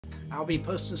I'll be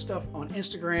posting stuff on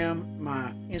Instagram.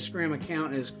 My Instagram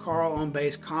account is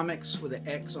Carlonbass Comix with an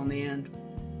X on the end.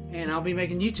 And I'll be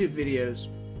making YouTube videos.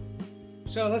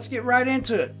 So let's get right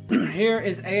into it. Here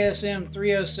is ASM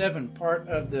 307, part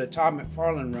of the Todd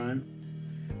McFarlane run.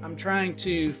 I'm trying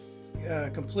to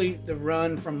complete the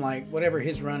run from like whatever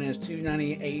his run is,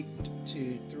 298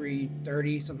 to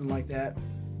 330, something like that.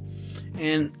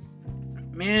 And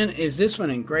man, is this one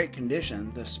in great condition.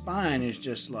 The spine is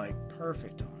just like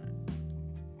perfect on it.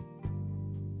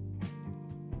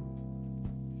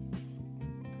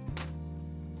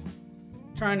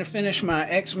 Trying to finish my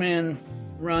X-Men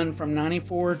run from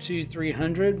 94 to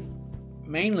 300,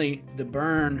 mainly the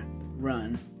Byrne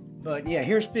run. But yeah,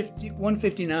 here's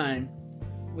 159,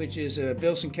 which is a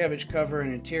Bill Sienkiewicz cover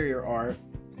and interior art.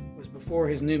 It was before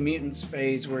his New Mutants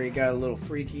phase where he got a little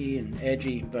freaky and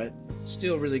edgy, but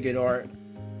still really good art.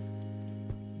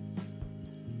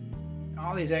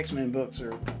 All these X-Men books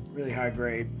are really high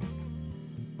grade.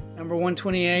 Number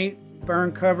 128,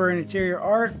 Byrne cover and interior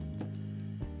art.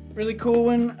 Really cool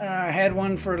one. I had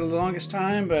one for the longest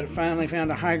time, but finally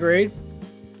found a high grade.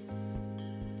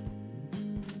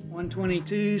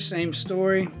 122, same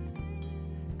story.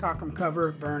 Cockrum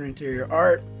cover, Byrne interior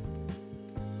art.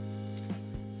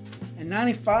 And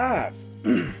 95.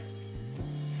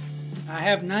 I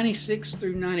have 96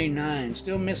 through 99.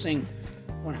 Still missing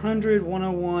 100,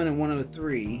 101, and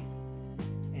 103.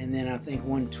 And then I think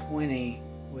 120,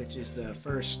 which is the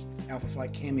first Alpha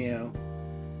Flight cameo.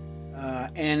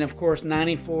 And of course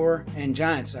 94 and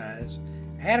Giant Size.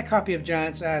 I had a copy of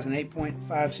Giant Size and 8.5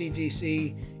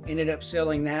 CGC, ended up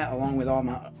selling that along with all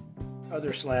my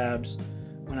other slabs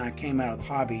when I came out of the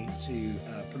hobby to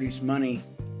produce money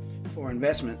for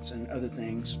investments and other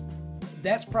things.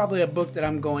 That's probably a book that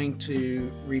I'm going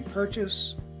to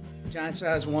repurchase, Giant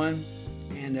Size 1,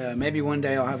 and maybe one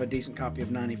day I'll have a decent copy of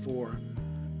 94.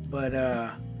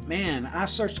 But man, I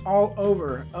searched all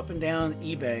over, up and down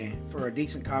eBay for a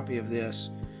decent copy of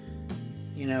this,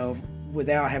 you know,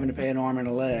 without having to pay an arm and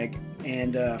a leg,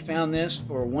 and found this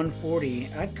for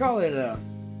 $140. I'd call it a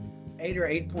 8 or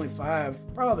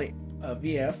 8.5, probably a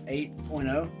VF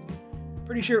 8.0.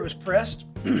 Pretty sure it was pressed.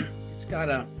 It's got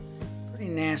a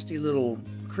pretty nasty little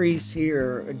crease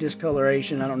here, a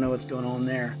discoloration. I don't know what's going on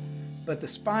there, but the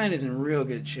spine is in real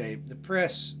good shape. The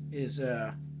press is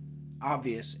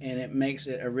obvious, and it makes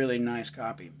it a really nice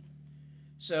copy.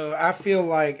 So I feel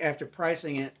like after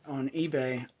pricing it on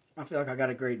eBay, I feel like I got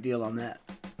a great deal on that,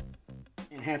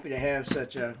 and happy to have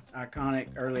such a iconic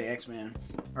early X-Men,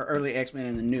 or early X-Men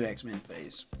in the new X-Men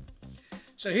phase.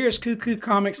 So here's Cuckoo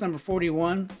Comics number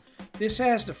 41. This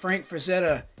has the Frank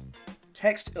Frazetta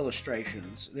text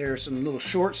illustrations. There are some little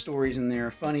short stories in there,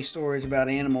 funny stories about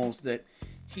animals that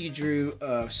he drew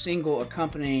a single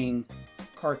accompanying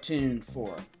cartoon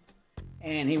for.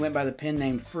 And he went by the pen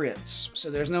name Fritz. So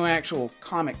there's no actual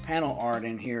comic panel art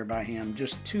in here by him,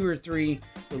 just 2 or 3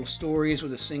 little stories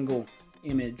with a single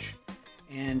image.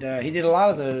 And he did a lot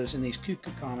of those in these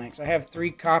Cuckoo comics. I have 3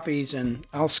 copies, and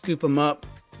I'll scoop them up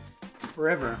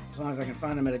forever, as long as I can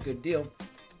find them at a good deal.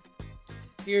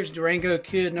 Here's Durango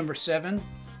Kid number 7.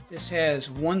 This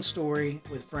has 1 story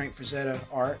with Frank Frazetta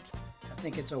art. I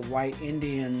think it's a white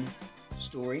Indian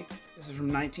story. This is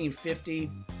from 1950.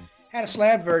 Had a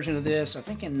slab version of this, I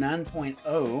think in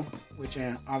 9.0, which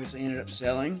I obviously ended up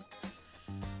selling.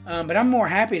 But I'm more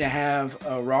happy to have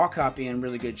a raw copy in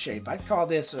really good shape. I'd call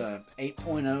this a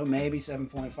 8.0, maybe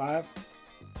 7.5.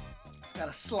 It's got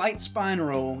a slight spine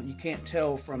roll. You can't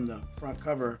tell from the front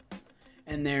cover.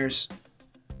 And there's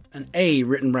an A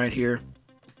written right here.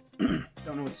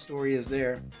 Don't know what the story is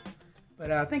there. But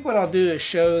I think what I'll do is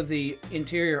show the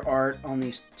interior art on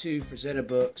these 2 Frazetta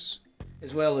books,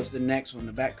 as well as the next one,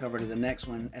 the back cover to the next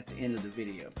one, at the end of the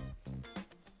video.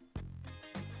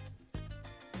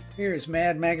 Here is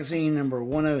Mad Magazine number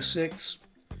 106.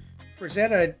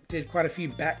 Frazetta did quite a few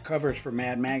back covers for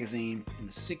Mad Magazine in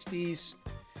the 60s.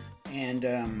 And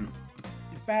in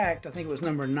fact, I think it was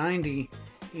number 90,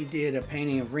 he did a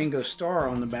painting of Ringo Starr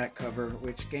on the back cover,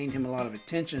 which gained him a lot of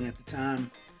attention at the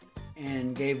time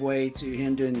and gave way to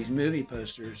him doing these movie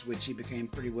posters, which he became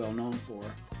pretty well known for.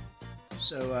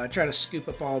 So I try to scoop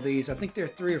up all these. I think there are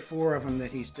 3 or 4 of them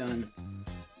that he's done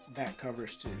back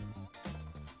covers to.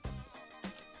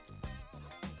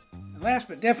 And last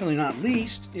but definitely not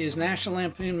least is National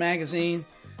Lampoon Magazine,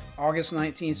 August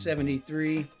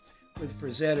 1973, with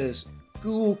Frazetta's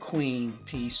Ghoul Queen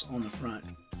piece on the front.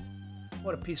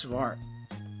 What a piece of art.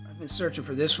 I've been searching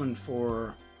for this one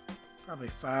for probably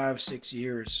 5-6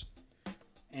 years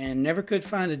and never could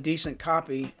find a decent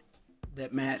copy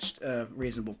that matched a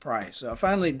reasonable price. So I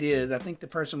finally did. I think the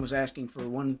person was asking for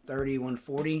 $130,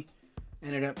 $140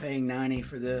 Ended up paying $90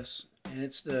 for this, and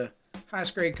it's the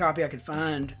highest grade copy I could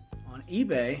find on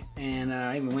eBay, and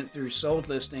I even went through sold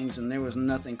listings, and there was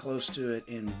nothing close to it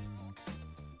in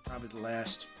probably the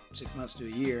last 6 months to a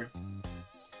year.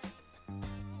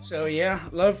 So yeah,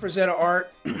 love Frazetta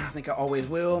art. I think I always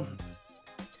will.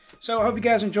 So I hope you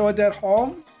guys enjoyed that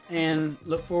haul, and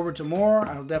look forward to more.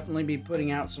 I'll definitely be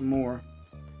putting out some more,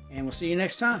 and we'll see you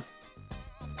next time.